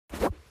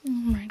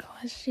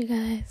gosh, you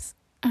guys,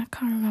 I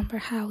can't remember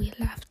how we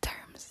left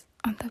terms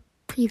on the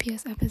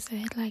previous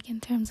episode, like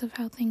in terms of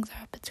how things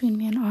are between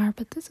me and R,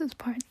 but this is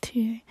part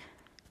 2.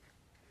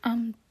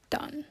 I'm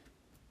done.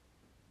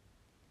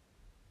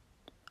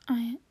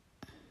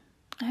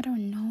 I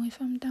don't know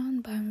if I'm done,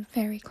 but I'm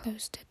very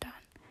close to done.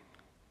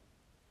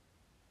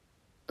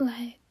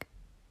 Like,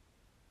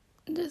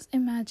 just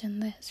imagine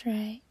this,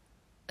 right?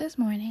 This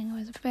morning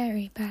was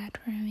very bad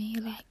for me,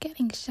 like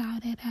getting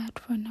shouted at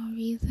for no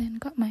reason,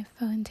 got my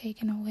phone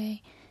taken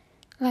away,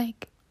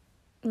 like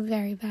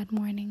very bad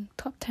morning,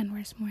 top 10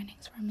 worst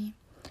mornings for me.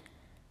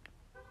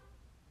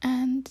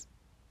 And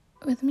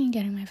with me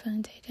getting my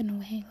phone taken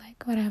away,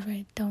 like whatever,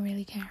 don't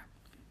really care.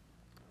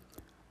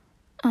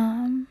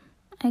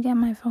 I get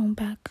my phone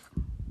back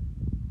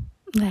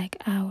like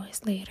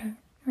hours later,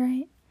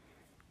 right?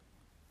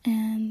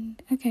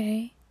 And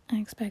okay, I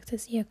expect to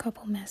see a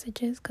couple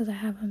messages because I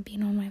haven't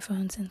been on my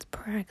phone since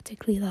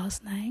practically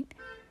last night.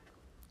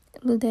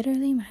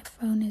 Literally, my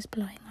phone is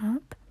blowing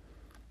up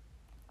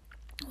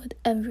with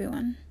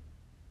everyone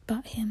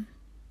but him.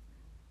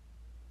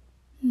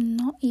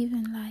 Not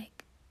even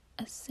like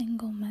a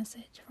single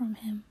message from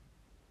him.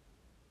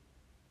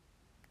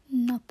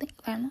 Nothing.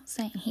 I'm not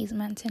saying he's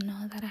meant to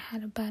know that I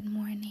had a bad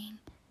morning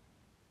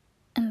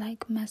and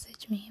like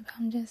message me, but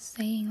I'm just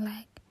saying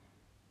like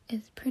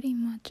it's pretty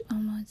much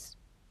almost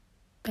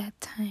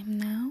bedtime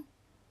now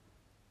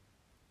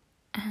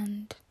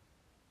and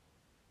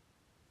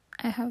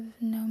I have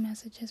no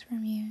messages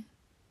from you.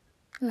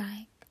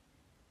 Like,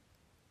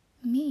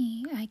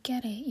 me, I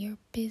get it, you're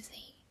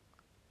busy,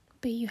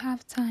 but you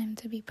have time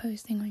to be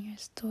posting on your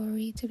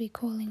story, to be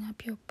calling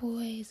up your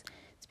boys,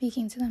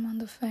 speaking to them on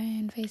the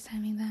phone,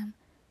 FaceTiming them,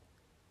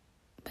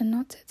 but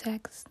not to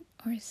text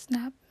or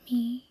snap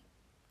me.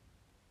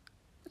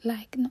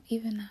 Like, not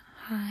even a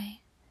hi,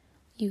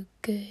 you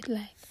good,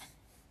 like,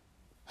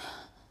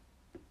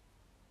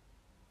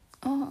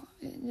 oh,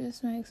 it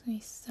just makes me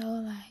so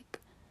like,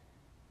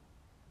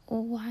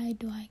 why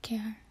do I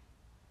care?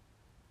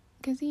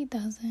 Because he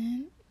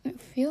doesn't. It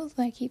feels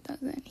like he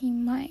doesn't. He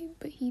might,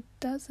 but he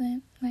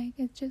doesn't. Like,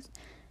 it's just,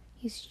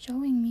 he's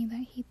showing me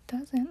that he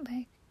doesn't.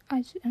 Like,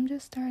 I'm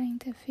just starting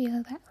to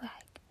feel that,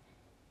 like,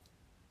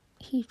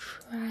 he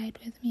tried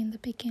with me in the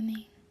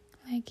beginning.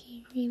 Like,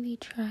 he really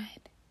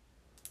tried.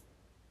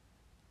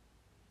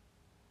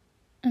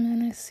 And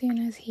then as soon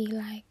as he,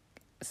 like,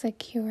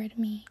 secured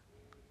me,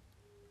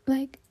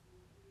 like,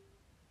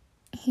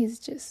 he's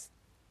just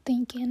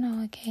thinking,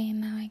 oh, okay,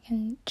 now I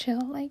can chill.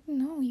 Like,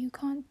 no, you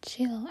can't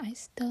chill. I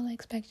still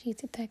expect you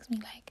to text me,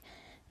 like,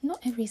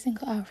 not every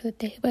single hour of the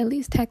day, but at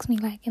least text me,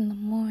 like, in the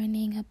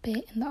morning a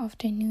bit, in the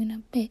afternoon a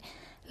bit,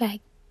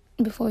 like,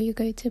 before you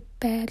go to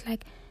bed,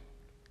 like,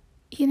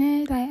 you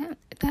know, like,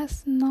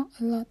 that's not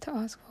a lot to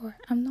ask for.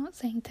 I'm not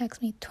saying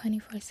text me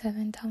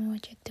 24/7, tell me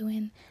what you're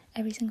doing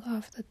every single hour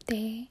of the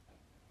day.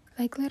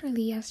 Like,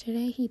 literally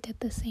yesterday, he did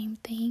the same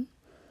thing,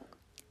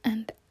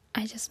 and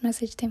I just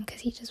messaged him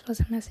because he just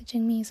wasn't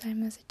messaging me, so I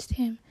messaged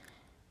him.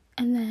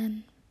 And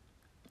then,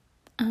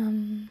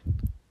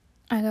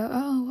 I go,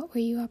 oh, what were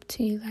you up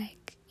to?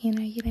 Like, you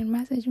know, you didn't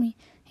message me.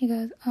 He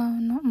goes, oh,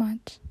 not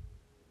much.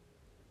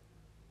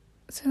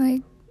 So,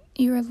 like,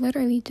 you were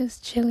literally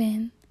just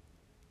chilling.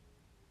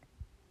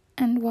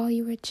 And while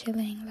you were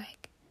chilling,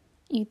 like,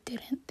 you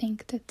didn't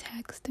think to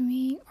text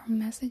me or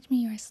message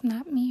me or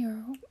snap me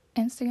or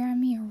Instagram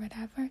me or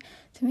whatever.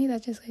 To me,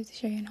 that just goes to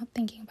show you're not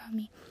thinking about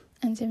me.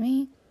 And to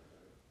me,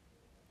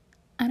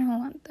 I don't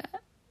want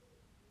that.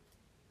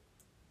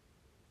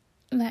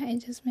 Like,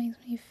 it just makes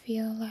me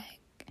feel like,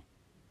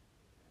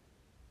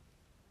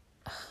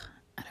 I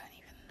don't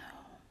even know.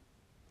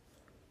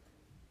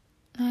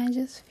 I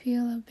just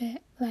feel a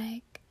bit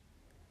like,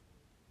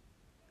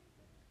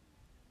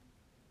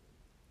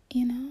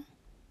 you know?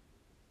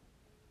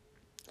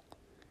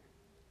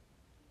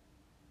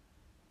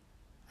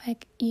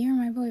 Like, you're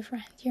my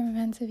boyfriend. You're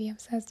meant to be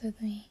obsessed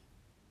with me.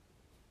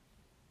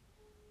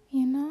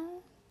 You know?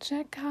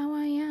 Check how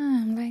I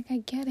am. Like, I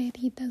get it.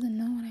 He doesn't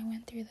know what I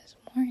went through this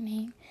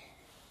morning.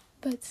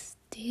 But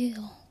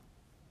still.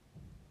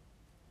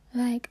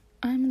 Like,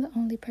 I'm the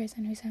only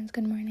person who sends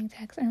good morning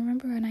texts. And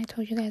remember when I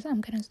told you guys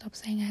I'm gonna stop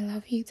saying I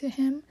love you to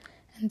him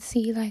and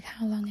see, like,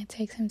 how long it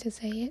takes him to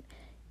say it?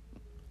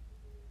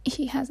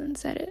 He hasn't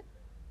said it.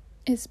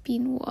 It's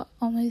been,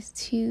 almost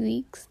 2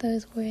 weeks.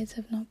 Those words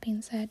have not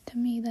been said to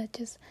me. That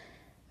just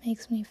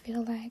makes me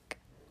feel like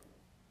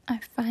I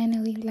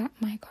finally let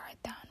my guard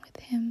down with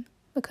him.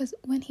 Because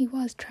when he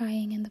was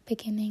trying in the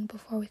beginning,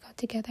 before we got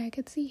together, I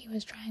could see he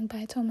was trying, but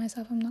I told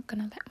myself I'm not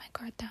gonna let my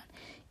guard down.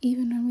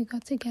 Even when we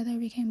got together,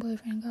 became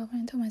boyfriend and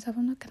girlfriend, I told myself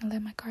I'm not gonna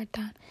let my guard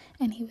down.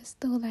 And he was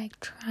still, like,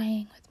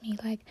 trying with me,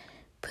 like,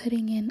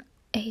 putting in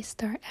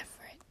A-star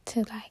effort to,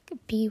 like,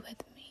 be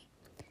with me.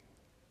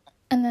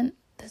 And then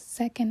the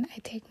second I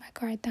take my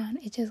guard down,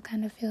 it just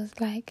kind of feels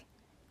like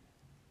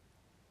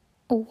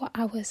what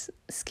I was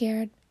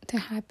scared to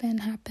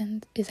happen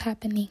is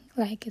happening.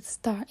 Like, it's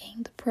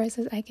starting. The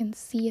process, I can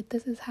see it.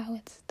 This is how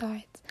it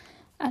starts.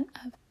 And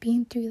I've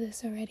been through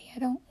this already. I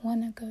don't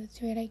want to go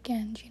through it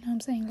again. Do you know what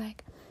I'm saying?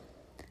 Like,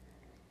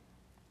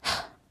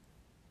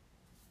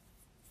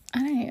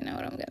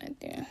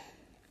 do.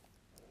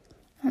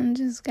 I'm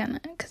just gonna,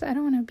 because I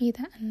don't want to be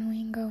that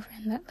annoying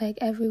girlfriend that, like,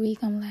 every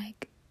week I'm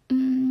like,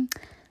 me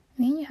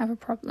and you have a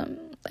problem,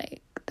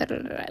 like,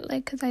 da-da-da-da.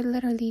 Like, because I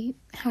literally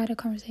had a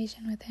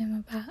conversation with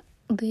him about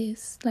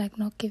this, like,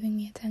 not giving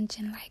me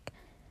attention, like,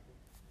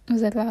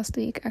 was it last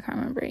week? I can't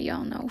remember,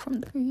 y'all know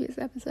from the previous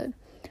episode,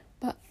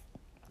 but,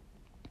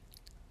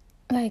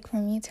 like, for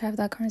me to have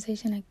that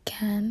conversation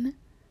again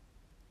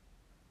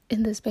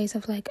in the space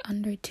of, like,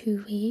 under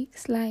 2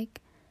 weeks, like,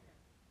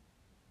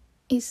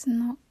 it's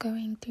not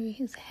going through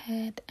his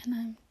head, and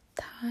I'm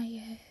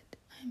tired.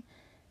 I'm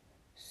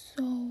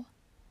so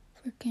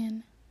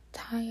freaking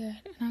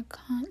tired, and I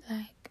can't,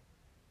 like,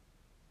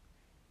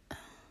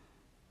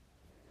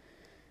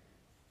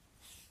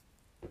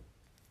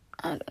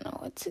 I don't know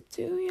what to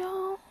do,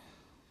 y'all.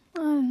 I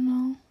don't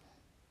know.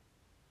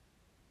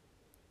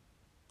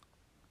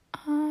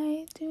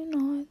 I do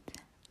not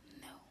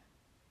know.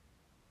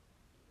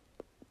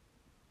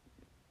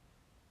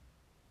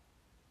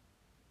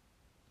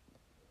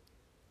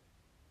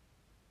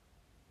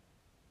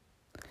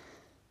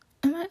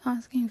 Am I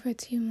asking for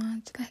too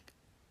much? Like,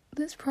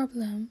 this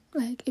problem,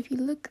 like, if you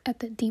look at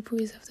the deep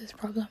roots of this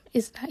problem,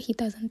 is that he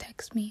doesn't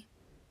text me.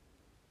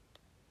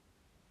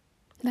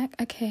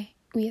 Like, okay,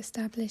 we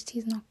established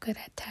he's not good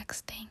at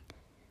texting.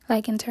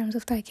 Like, in terms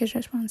of, like, his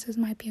responses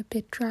might be a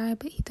bit dry,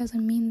 but he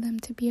doesn't mean them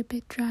to be a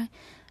bit dry.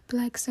 But,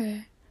 like,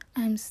 sir,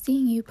 I'm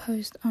seeing you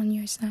post on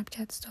your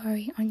Snapchat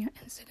story, on your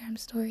Instagram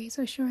story,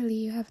 so surely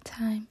you have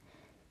time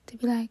to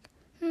be like,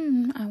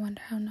 I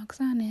wonder how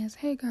Noxan is.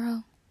 Hey,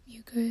 girl,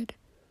 you good?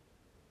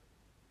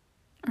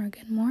 Or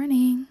good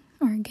morning,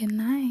 or good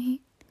night.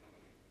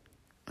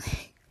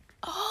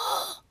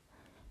 Oh,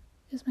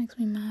 this makes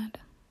me mad.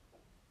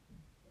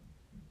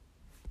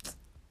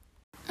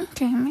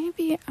 Okay,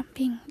 maybe I'm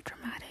being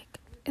dramatic.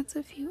 It's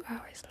a few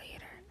hours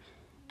later,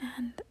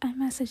 and I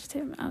messaged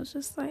him. I was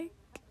just like,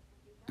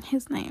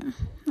 his name,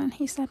 and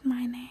he said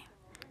my name.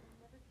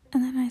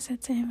 And then I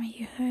said to him, are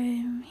you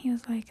home? He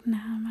was like, no,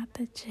 I'm at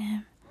the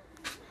gym.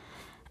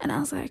 And I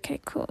was like,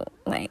 okay, cool.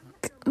 Like,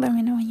 let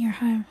me know when you're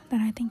home.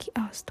 Then I think he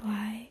asked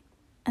why.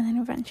 And then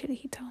eventually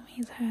he told me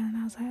he's home. And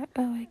I was like,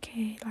 oh,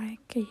 okay. Like,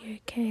 are you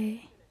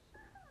okay?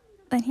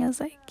 Then he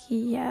was like,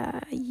 yeah,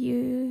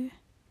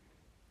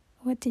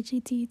 what did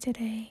you do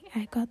today?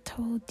 I got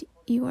told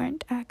you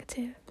weren't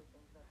active.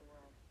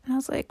 And I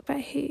was like, by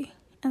who?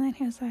 And then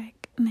he was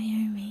like,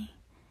 Naomi.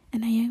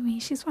 And Naomi,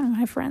 she's one of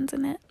my friends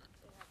in it.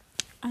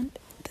 And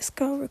this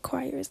girl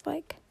requires,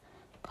 like,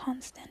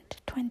 constant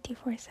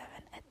 24/7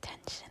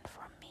 attention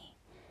from me.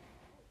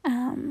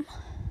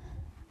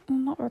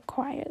 Not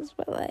requires,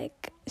 but,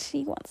 like,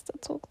 she wants to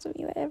talk to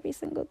me, like, every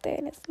single day,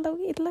 and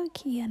it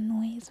low-key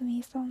annoys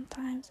me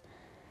sometimes.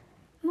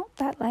 Not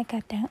that, like,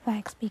 I don't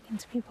like speaking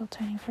to people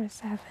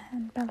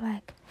 24/7, but,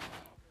 like,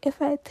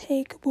 if I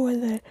take more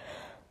than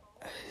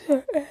a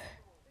certain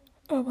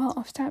amount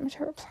of time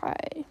to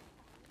reply,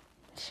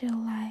 she'll,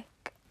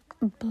 like,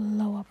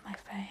 blow up my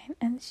phone.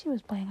 And she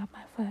was blowing up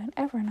my phone.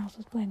 Everyone else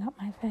was blowing up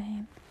my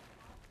phone.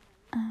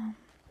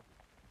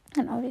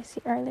 And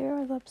obviously earlier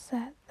I was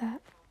upset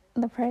that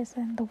the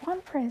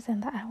one person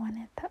that I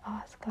wanted to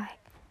ask, like,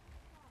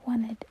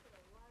 wanted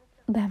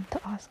them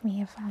to ask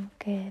me if I'm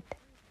good,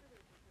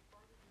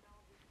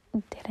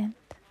 didn't,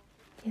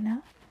 you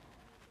know?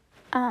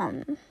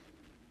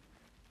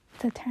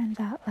 So it turns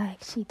out,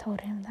 like, she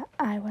told him that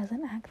I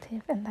wasn't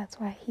active, and that's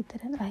why he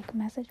didn't, like,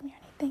 message me or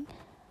anything.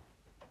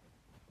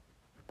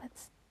 But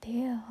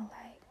still,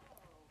 like,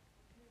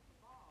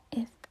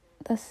 if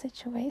the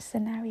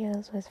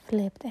scenarios was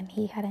flipped and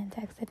he hadn't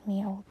texted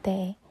me all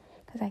day,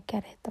 because I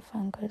get it, the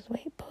phone goes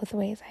both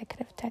ways, I could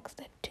have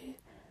texted too.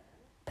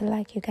 But,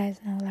 like, you guys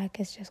know, like,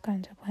 it's just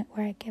going to a point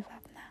where I give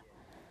up now.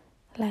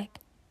 Like,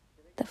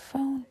 the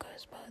phone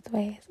goes both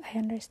ways, I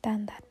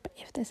understand that, but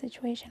if the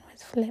situation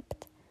was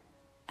flipped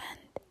and,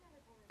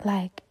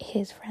 like,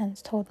 his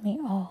friends told me,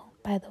 oh,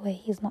 by the way,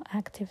 he's not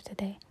active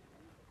today,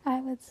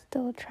 I would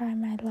still try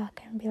my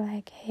luck and be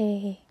like,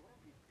 hey,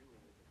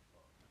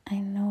 I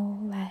know,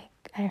 like,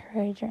 I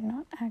heard you're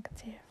not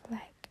active,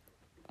 like,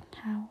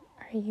 how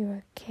are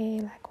you okay,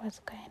 like, what's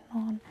going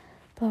on,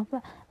 blah,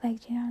 blah,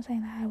 like, you know what I'm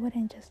saying, like, I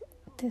wouldn't just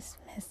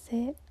dismiss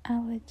it, I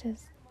would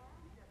just,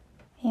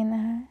 you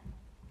know,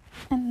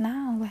 and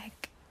now,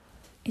 like,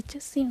 it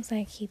just seems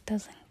like he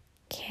doesn't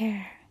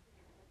care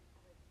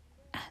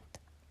at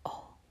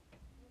all,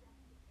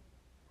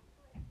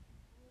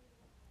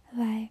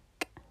 like,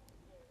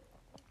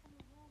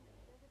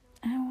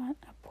 I want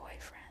a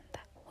boyfriend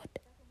that would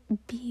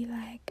be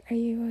like, are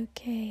you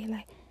okay,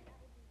 like,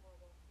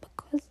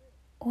 because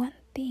one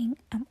thing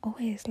I'm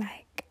always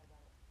like,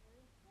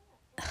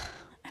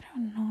 I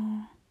don't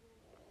know,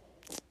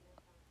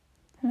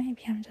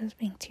 maybe I'm just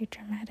being too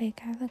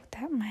dramatic. I looked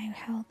at my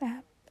health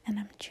app and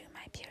I'm due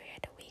my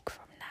period a week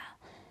from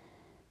now,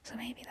 so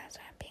maybe that's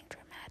why I'm being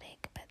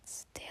dramatic, but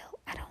still,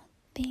 I don't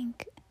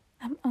think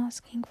I'm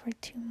asking for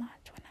too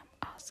much when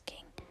I'm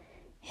asking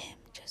him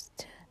just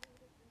to,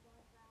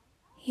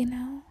 you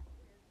know,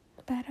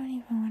 but I don't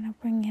even want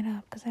to bring it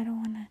up because I don't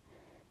want to,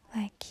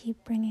 like,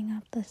 keep bringing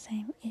up the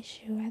same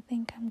issue. I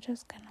think I'm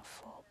just gonna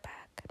fall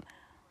back now.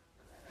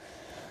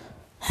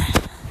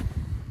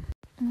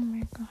 Oh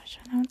my gosh,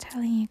 and I'm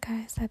telling you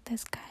guys that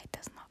this guy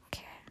does not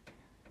care.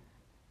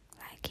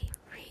 Like, he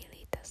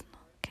really does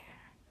not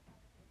care.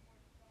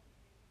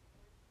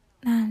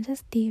 Now I'm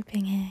just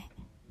deeping it.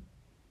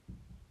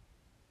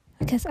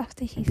 Because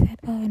after he said,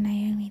 oh,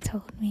 Naomi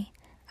told me,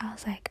 I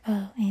was like,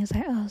 oh. And he was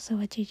like, oh, so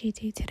what did you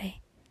do today?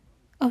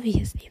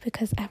 Obviously,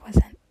 because I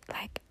wasn't,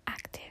 like,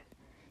 active,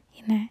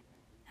 you know? And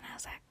I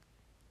was like,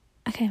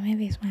 okay,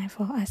 maybe it's my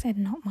fault. I said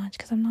not much,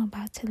 because I'm not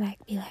about to,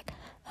 like, be like,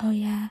 oh,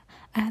 yeah,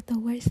 I had the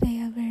worst day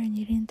ever, and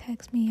you didn't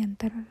text me, and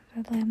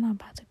da-da-da-da. I'm not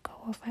about to go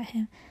off at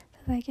him. So I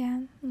was like,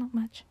 yeah, not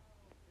much.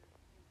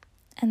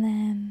 And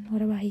then,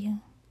 what about you?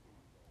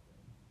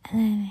 And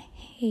then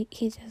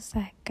he just,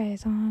 like,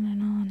 goes on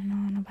and on and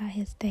on about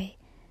his day.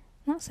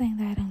 Not saying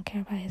that I don't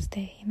care about his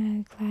day, you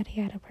know, glad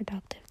he had a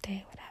productive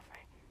day, whatever.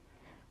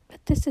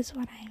 But this is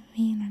what I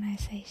mean when I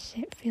say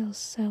shit feels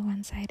so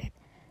one-sided.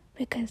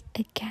 Because,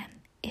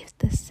 again, if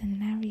the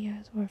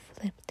scenarios were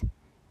flipped,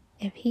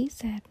 if he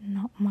said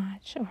not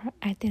much or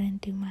I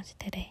didn't do much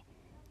today,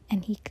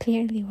 and he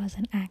clearly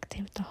wasn't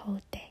active the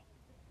whole day,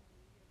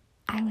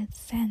 I would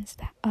sense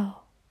that,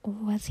 oh,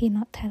 was he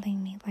not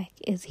telling me, like,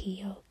 is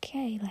he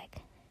okay?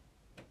 Like,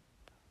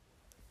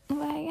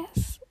 but I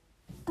guess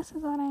this is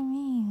what I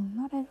mean.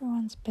 Not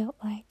everyone's built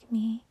like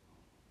me.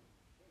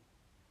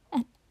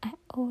 And I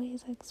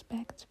always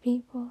expect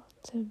people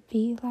to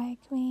be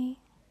like me.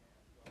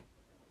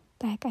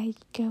 Like, I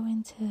go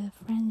into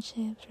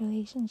friendships,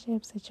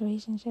 relationships,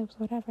 situationships,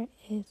 whatever it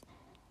is.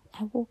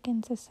 I walk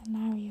into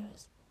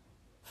scenarios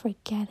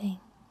forgetting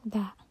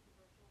that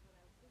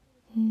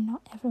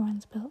not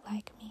everyone's built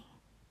like me.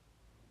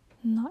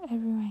 Not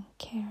everyone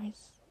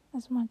cares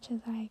as much as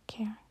I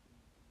care.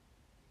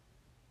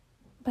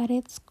 But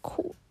it's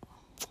cool.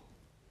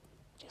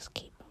 Just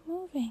keep it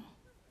moving.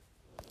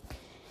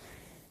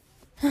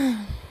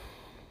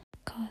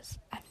 Because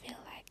I feel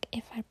like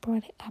if I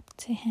brought it up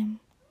to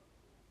him,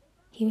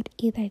 he would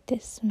either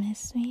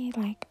dismiss me,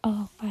 like,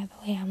 oh, by the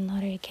way, I'm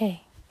not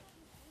okay.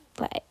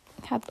 Like,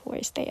 had the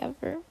worst day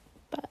ever.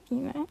 But, you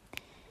know,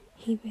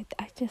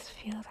 I just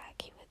feel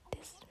like he would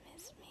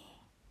dismiss me.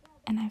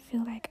 And I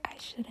feel like I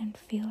shouldn't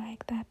feel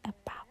like that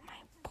about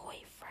my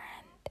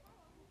boyfriend.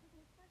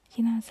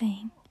 You know what I'm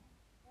saying?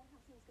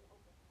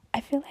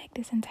 I feel like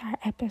this entire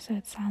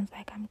episode sounds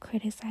like I'm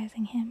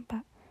criticizing him,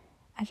 but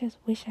I just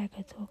wish I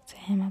could talk to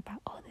him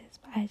about all this,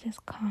 but I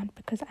just can't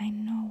because I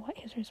know what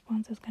his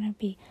response is going to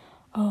be.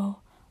 Oh,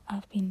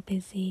 I've been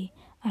busy,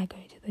 I go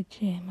to the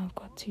gym, I've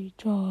got 2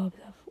 jobs,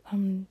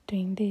 I'm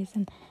doing this,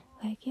 and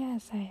like,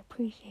 yes, I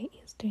appreciate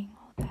he's doing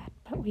all that,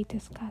 but we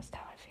discussed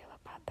how I feel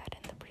about that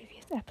in the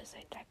previous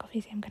episode. Like,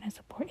 obviously I'm going to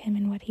support him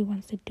in what he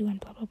wants to do and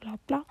blah, blah, blah,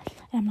 blah,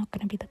 and I'm not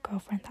going to be the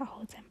girlfriend that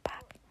holds him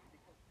back.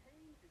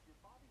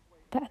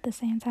 But at the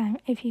same time,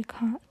 if you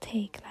can't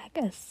take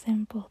like a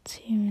simple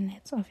 2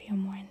 minutes of your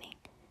morning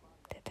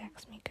to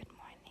text me good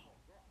morning,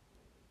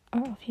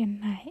 or of your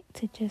night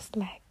to just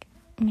like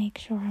make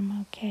sure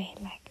I'm okay,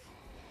 like,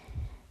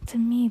 to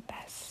me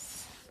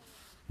that's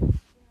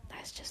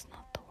just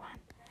not the one.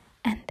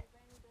 And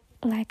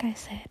like I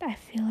said, I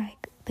feel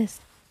like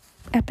this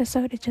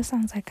episode, it just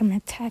sounds like I'm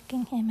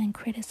attacking him and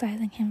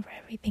criticizing him for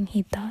everything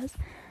he does.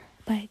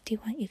 But I do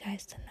want you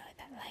guys to know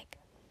that, like,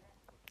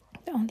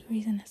 the only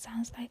reason it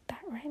sounds like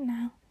that right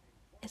now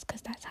is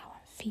because that's how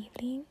I'm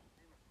feeling.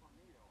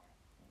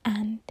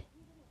 And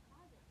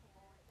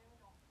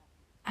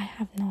I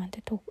have no one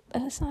to talk.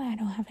 It's not that I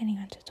don't have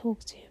anyone to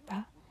talk to,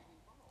 but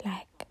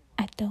like,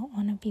 I don't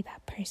want to be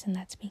that person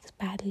that speaks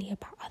badly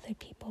about other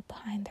people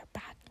behind their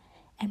back.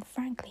 And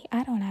frankly,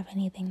 I don't have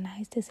anything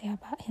nice to say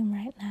about him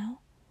right now.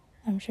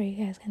 I'm sure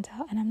you guys can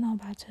tell. And I'm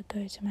not about to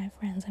go to my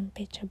friends and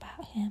bitch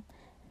about him.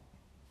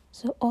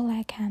 So all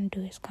I can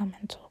do is come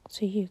and talk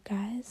to you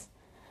guys.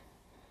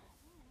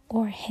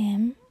 Or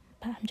him.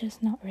 But I'm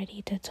just not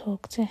ready to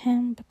talk to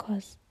him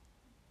because,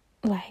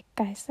 like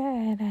I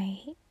said,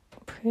 I'm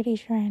pretty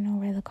sure I know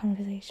where the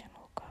conversation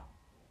will go.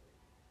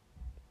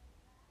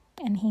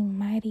 And he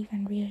might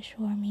even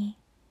reassure me.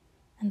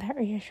 And that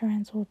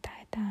reassurance will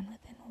die down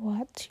within,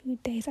 2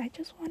 days? I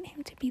just want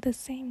him to be the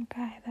same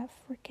guy that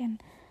freaking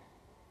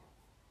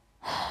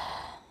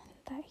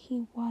that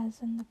he was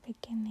in the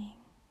beginning.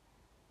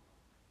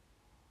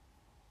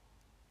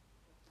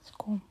 It's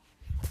cool.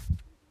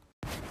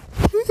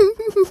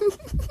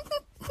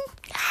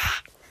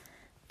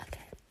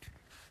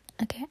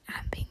 Okay,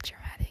 I'm being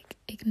dramatic.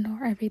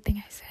 Ignore everything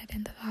I said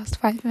in the last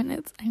 5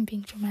 minutes. I'm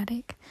being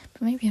dramatic.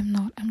 But maybe I'm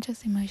not. I'm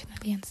just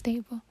emotionally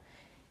unstable.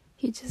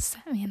 He just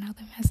sent me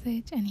another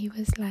message and he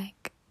was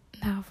like,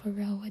 now for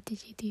real, what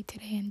did you do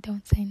today? And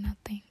don't say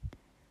nothing.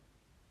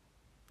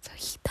 So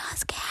he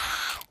does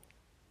care.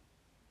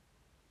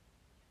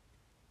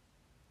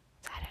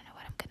 So I don't know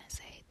what I'm gonna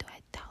say. Do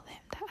I tell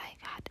him that I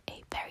had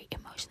a very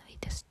emotionally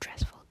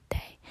distressful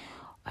day?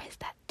 Or is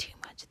that too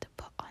much to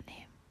put on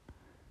him?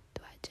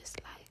 Do I just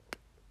like...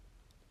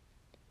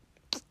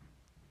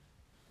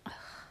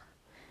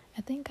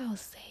 I think I'll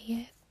say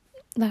it.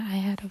 that I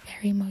had a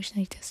very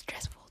emotionally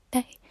distressful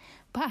day,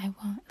 but I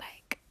won't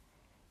like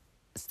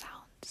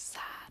sound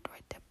sad or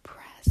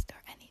depressed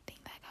or anything.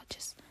 Like I'll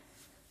just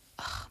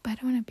but I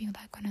don't want to be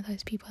like one of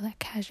those people that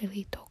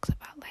casually talks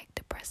about like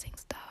depressing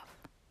stuff,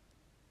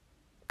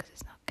 because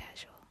it's not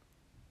casual.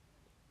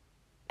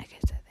 I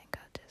guess I think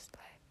I'll just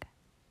like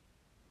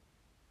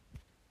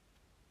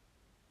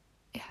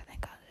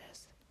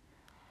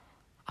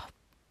I'll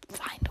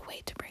find a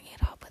way to bring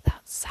it up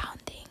without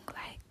sounding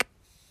like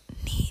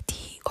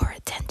needy or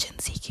attention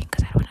seeking,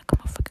 because I don't want to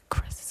come off like a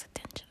Chris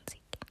attention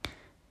seeking.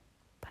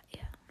 But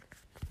yeah,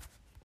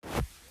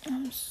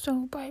 I'm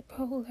so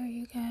bipolar,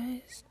 you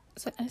guys.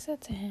 So I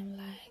said to him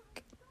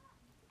like,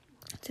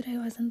 today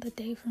wasn't the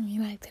day for me,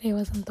 like today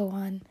wasn't the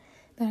one.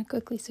 Then I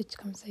quickly switched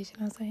conversation.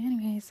 I was like,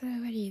 anyway, so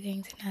what are you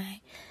doing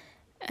tonight?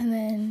 And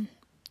then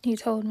he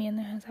told me, and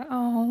then I was like,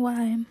 oh,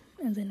 why?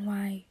 And then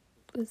why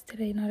was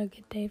today not a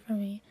good day for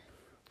me?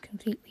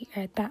 Completely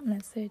read that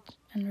message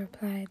and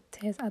replied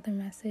to his other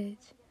message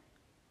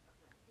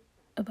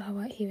about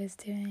what he was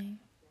doing.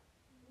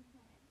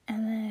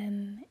 And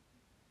then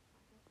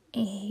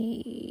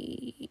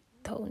he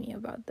told me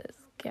about this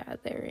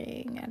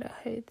gathering at a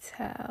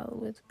hotel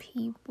with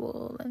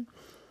people and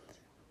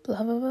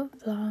blah blah blah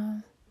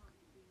blah.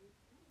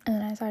 And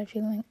then I started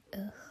feeling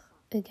ugh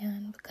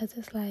again, because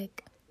it's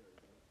like,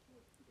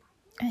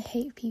 I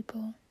hate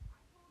people,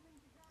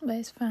 but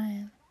it's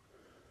fine.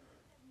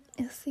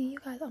 You see, you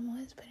guys, I'm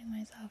always putting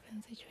myself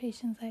in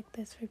situations like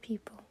this for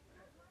people,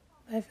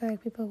 but I feel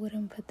like people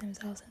wouldn't put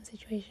themselves in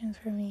situations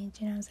for me.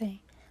 Do you know what I'm saying?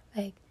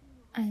 Like,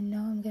 I know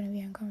I'm gonna be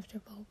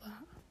uncomfortable,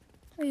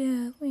 but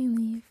yeah, we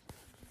leave.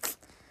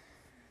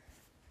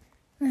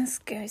 Let's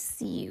go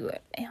see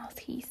what else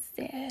he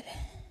said.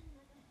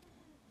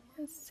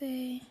 Let's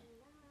see.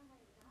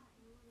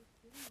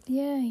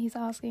 Yeah, he's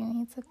asking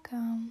me to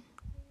come.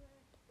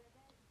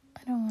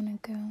 I don't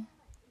want to go.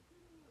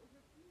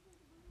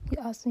 He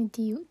asked me,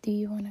 do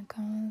you want to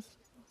come?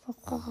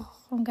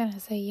 I'm gonna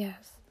say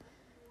yes.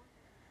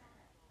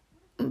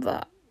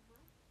 But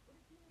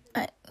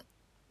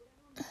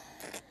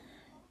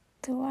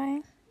do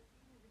I?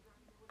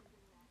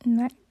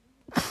 No.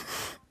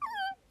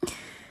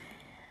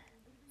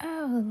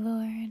 Oh,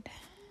 Lord.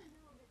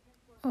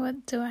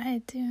 What do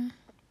I do?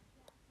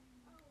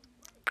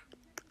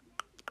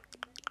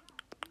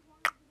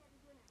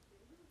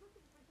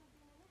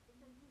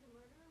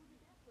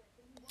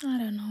 I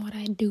don't know what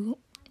I do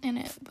in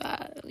it,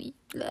 but we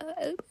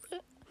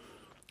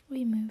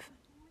move.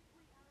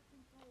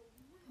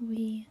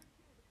 We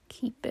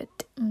keep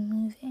it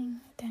moving,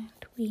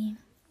 don't we?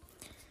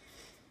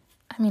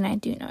 I mean, I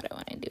do know what I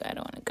want to do. I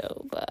don't want to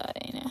go, but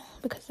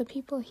because the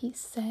people he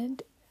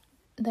said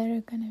that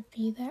are gonna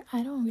be there,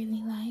 I don't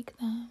really like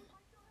them.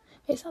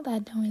 It's not that I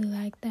don't really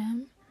like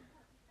them.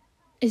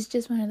 It's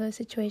just one of those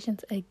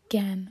situations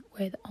again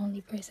where the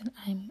only person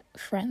I'm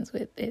friends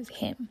with is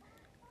him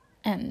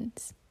and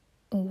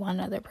one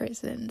other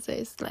person. So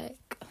it's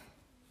like,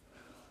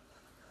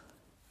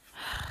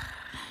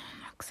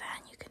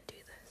 Roxanne, you can do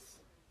this.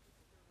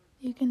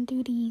 You can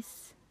do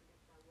these.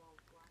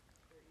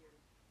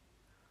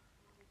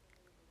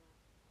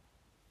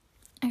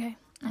 Okay,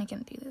 I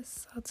can do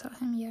this. I'll tell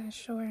him, yeah,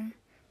 sure.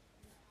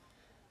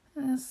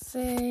 Let's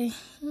say,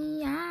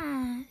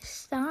 yeah,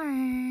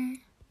 sure.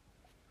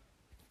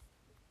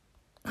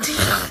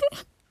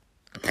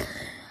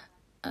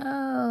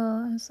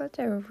 Oh, I'm such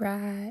a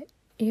rat.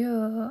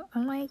 Ew.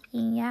 I'm like,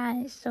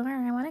 yeah, sure,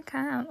 I want to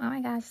come. Oh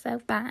my gosh, so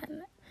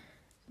fun.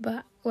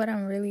 But what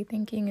I'm really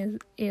thinking is,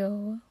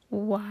 ew,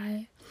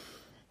 why?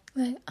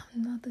 Like,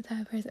 I'm not the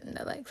type of person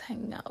that likes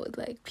hanging out with,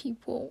 like,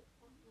 people,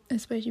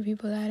 especially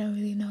people that I don't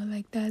really know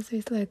like that. So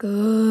it's like,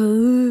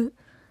 oh,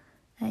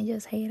 I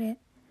just hate it.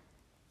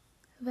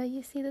 But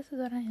you see, this is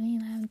what I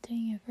mean. I'm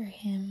doing it for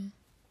him.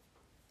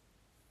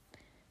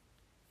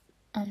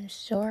 I'm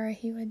sure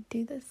he would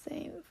do the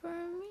same for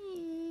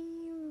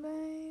me,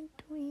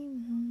 but we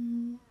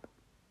move.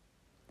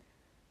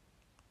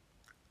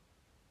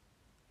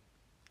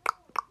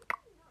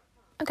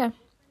 Okay.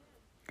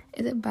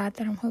 Is it bad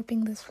that I'm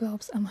hoping this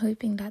flops? I'm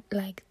hoping that,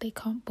 like, they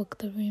can't book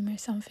the room or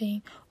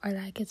something, or,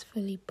 like, it's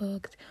fully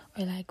booked,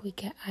 or, like, we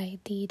get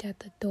ID'd at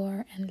the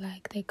door and,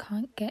 like, they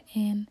can't get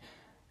in.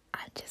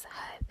 I'm just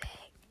hoping.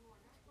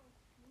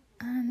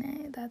 Oh,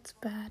 no, that's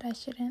bad. I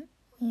shouldn't,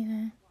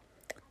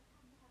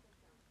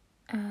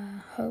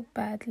 hope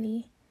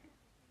badly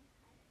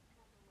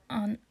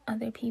on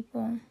other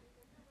people's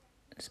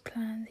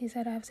plans. He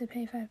said I have to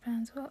pay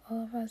 £5 for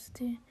all of us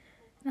to.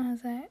 And I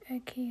was like,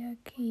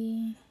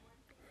 okay.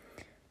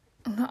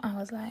 No, I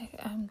was like,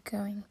 I'm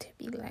going to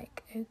be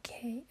like,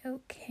 okay. Do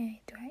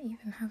I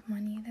even have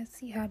money? Let's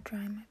see how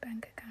dry my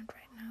bank account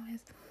right now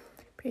is.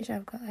 Pretty sure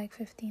I've got like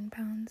 £15.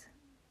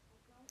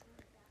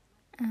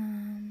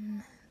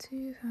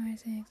 2, 5,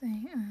 6,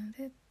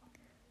 8.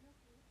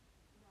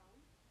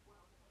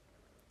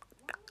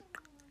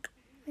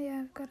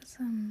 Yeah, I've got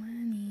some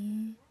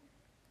money.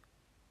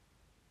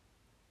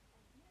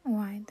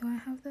 Why do I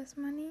have this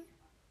money?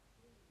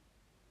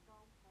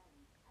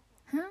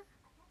 Huh?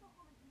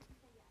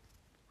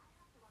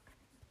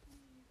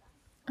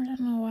 I don't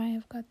know why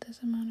I've got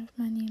this amount of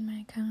money in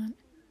my account.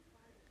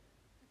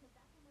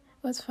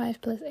 What's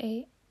 5 plus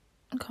 8?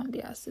 I can't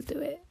be asked to do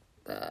it.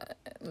 But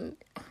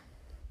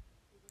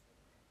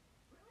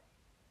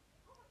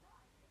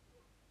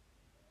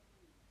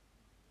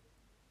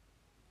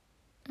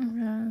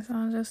yeah, so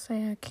I'll just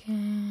say,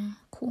 okay,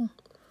 cool.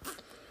 He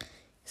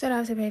said I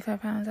have to pay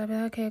 £5. I'll be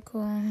like, okay,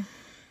 cool.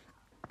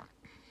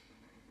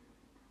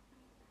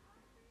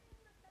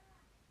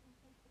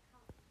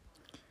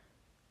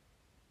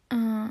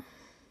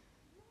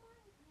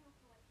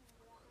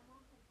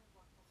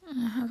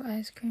 I have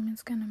ice cream.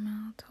 It's gonna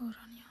melt. Hold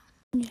on,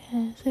 y'all.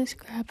 Yeah, just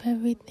grab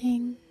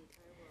everything.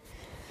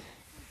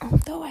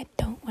 Although I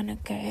don't want to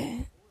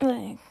go.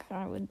 Like,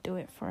 I would do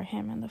it for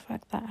him, and the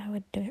fact that I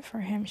would do it for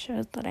him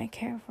shows that I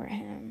care for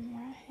him,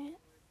 right?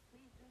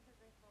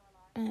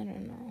 I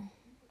don't know.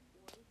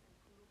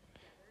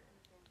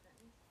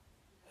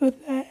 But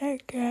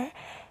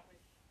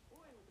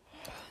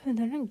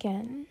then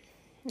again,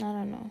 I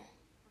don't know.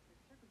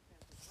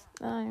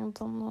 I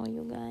don't know,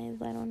 you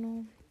guys. I don't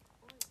know.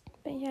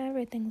 But yeah,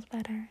 everything's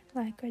better.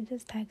 Like, we're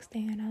just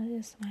texting, and I was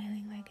just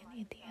smiling like an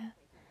idiot.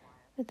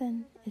 But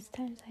then it's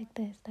times like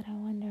this that I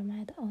wonder, am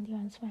I the only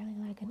one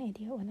smiling like an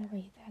idiot whenever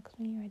he texts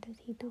me, or does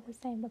he do the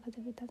same? Because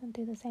if he doesn't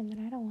do the same,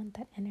 then I don't want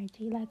that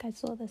energy. Like, I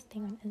saw this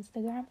thing on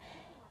Instagram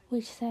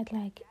which said,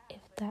 like,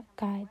 if that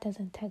guy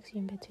doesn't text you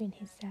in between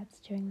his sets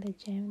during the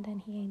gym, then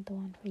he ain't the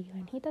one for you.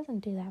 And he doesn't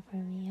do that for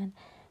me. And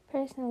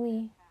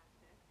personally,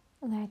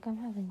 like, I'm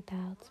having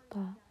doubts,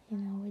 but, you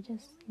know, we're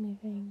just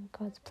moving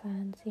God's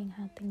plan, seeing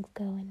how things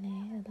go in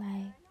it.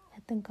 Like, I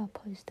think I'll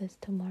post this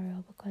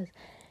tomorrow, because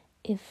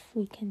if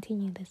we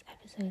continue this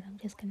episode, I'm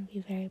just gonna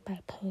be very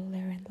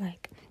bipolar and,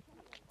 like,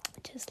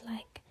 just,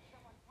 like,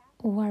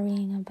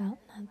 worrying about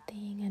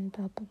nothing and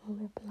blah, blah, blah,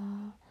 blah,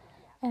 blah.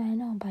 And I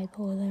know I'm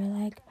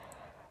bipolar, like,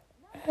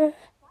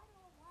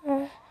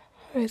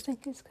 I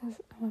think it's because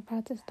I'm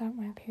about to start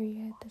my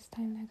period this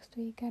time next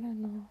week. I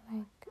don't know,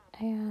 like,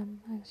 I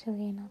am,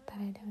 actually, not that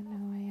I don't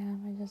know I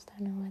am, I just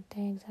don't know what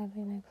day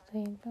exactly next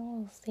week, but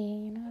we'll see,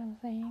 you know what I'm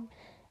saying?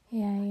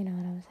 Yeah, you know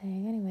what I'm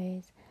saying.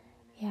 Anyways,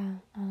 yeah,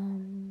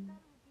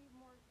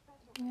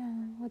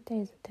 what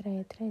day is it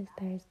today? Today's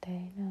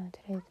Thursday. No,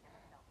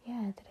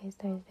 today's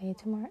Thursday.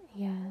 Tomorrow,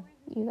 yeah,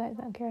 you guys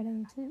don't care,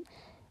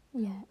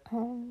 yeah,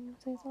 so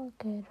it's all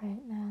good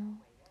right now.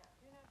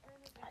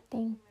 I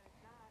think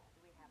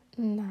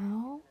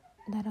now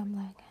that I'm,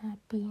 like,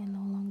 happy and no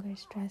longer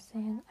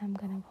stressing, I'm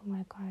gonna put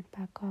my guard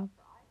back up.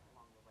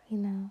 You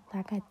know,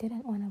 like, I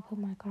didn't want to put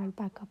my guard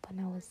back up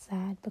when I was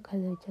sad,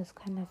 because it just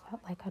kind of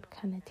felt like I'd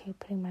connotate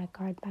putting my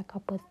guard back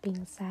up with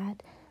being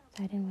sad,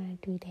 so I didn't want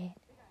to do that.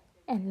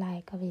 And,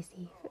 like,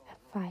 obviously,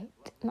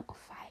 not a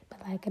fight,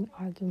 but, like, an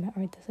argument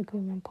or a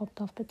disagreement popped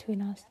off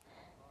between us,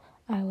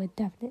 I would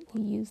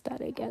definitely use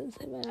that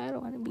against him, and I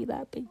don't want to be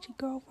that bitchy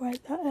girlfriend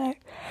that,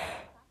 like,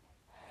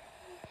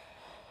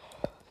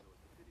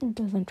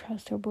 doesn't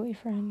trust her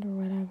boyfriend or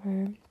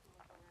whatever.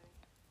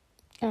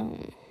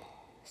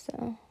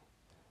 So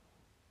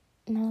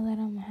now that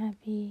I'm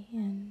happy,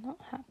 and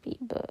not happy,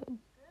 but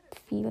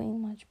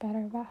feeling much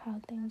better about how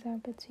things are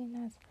between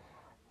us,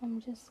 I'm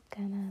just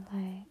gonna,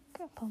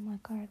 like, put my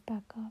guard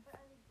back up.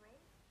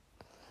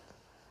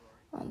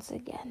 Once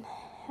again,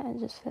 I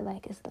just feel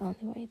like it's the only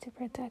way to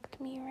protect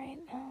me right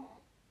now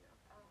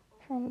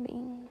from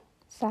being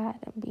sad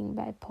and being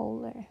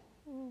bipolar.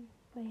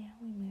 But yeah,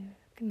 we move.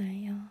 Good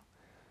night, y'all.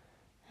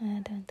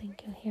 I don't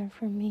think you'll hear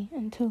from me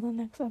until the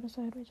next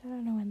episode, which I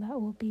don't know when that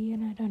will be,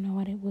 and I don't know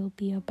what it will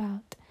be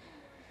about.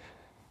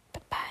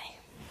 But bye.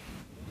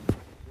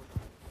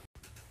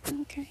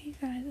 Okay, you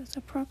guys, it's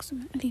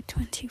approximately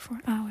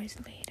 24 hours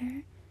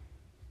later,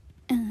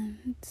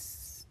 and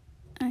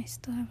I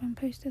still haven't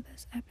posted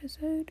this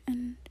episode,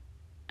 and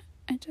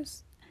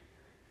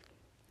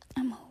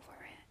I'm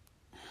over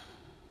it.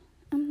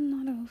 I'm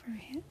not over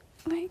it.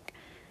 Like,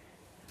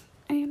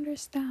 I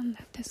understand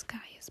that this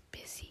guy is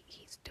busy.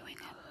 He's doing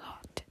a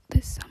lot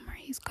this summer.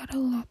 He's got a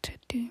lot to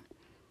do.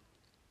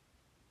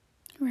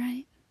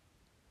 Right?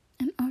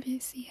 And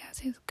obviously, as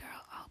his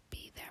girl, I'll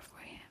be there for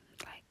him.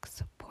 Like,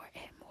 support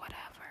him,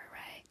 whatever,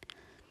 right?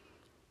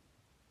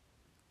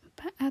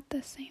 But at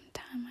the same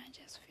time, I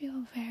just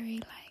feel very,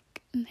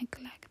 like,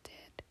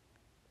 neglected.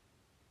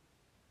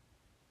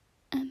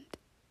 And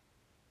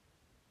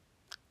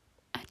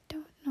I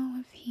don't know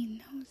if he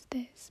knows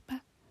this,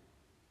 but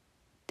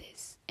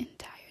this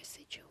entire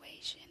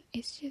situation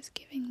is just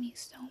giving me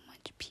so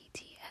much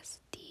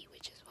PTSD,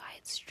 which is why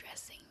it's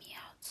stressing me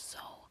out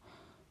so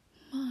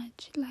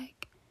much.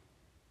 Like,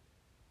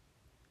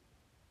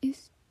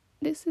 this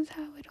is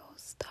how it all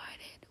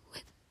started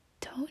with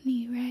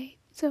Tony, right?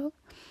 So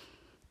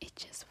it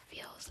just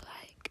feels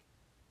like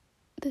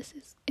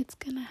it's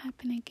gonna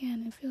happen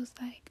again. It feels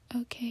like,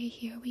 okay,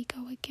 here we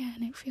go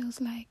again. It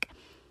feels like,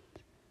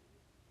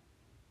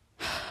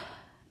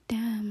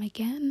 damn,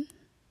 again?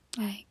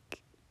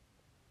 Like,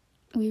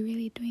 we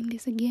really doing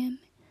this again?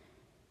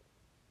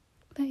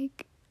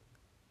 Like,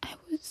 I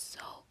was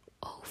so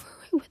over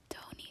it with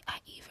Tony. I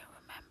even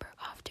remember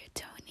after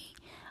Tony,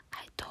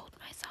 I told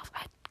myself,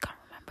 I can't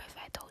remember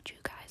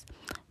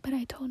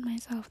told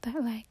myself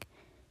that, like,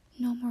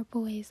 no more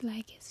boys,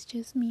 like, it's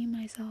just me,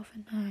 myself,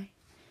 and I.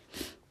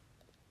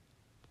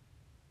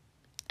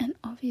 And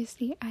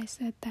obviously I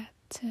said that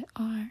to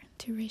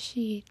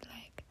Rashid,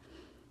 like,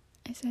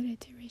 I said it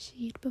to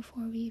Rashid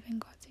before we even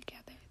got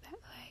together, that,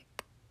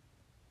 like,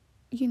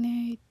 you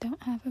know,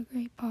 don't have a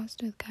great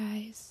past with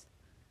guys,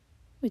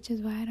 which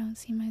is why I don't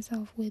see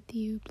myself with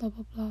you, blah,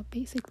 blah, blah,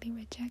 basically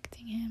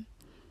rejecting him.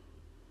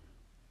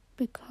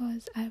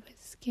 Because I was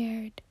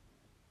scared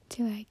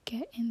to, like,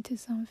 get into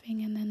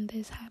something and then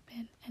this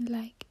happened. And,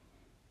 like,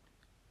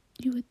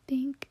 you would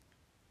think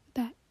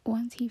that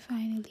once he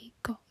finally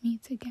got me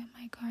to get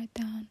my guard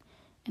down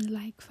and,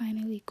 like,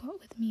 finally got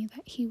with me,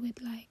 that he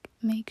would, like,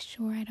 make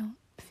sure I don't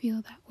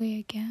feel that way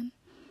again.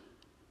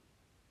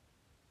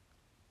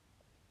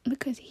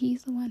 Because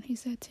he's the one who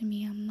said to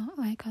me, I'm not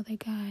like other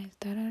guys,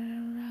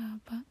 da-da-da-da-da.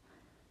 But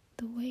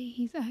the way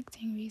he's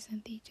acting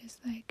recently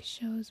just, like,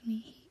 shows me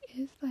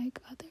he is like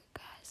other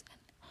guys. And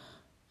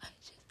I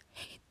just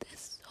hate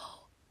this so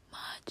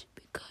much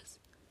because...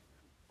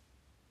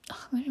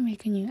 let me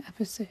make a new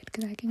episode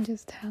because I can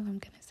just tell I'm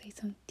gonna say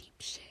some deep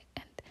shit.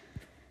 And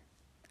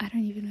I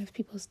don't even know if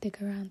people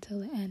stick around till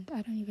the end.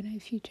 I don't even know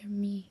if future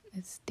me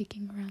is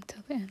sticking around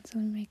till the end. So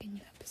let me make a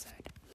new episode.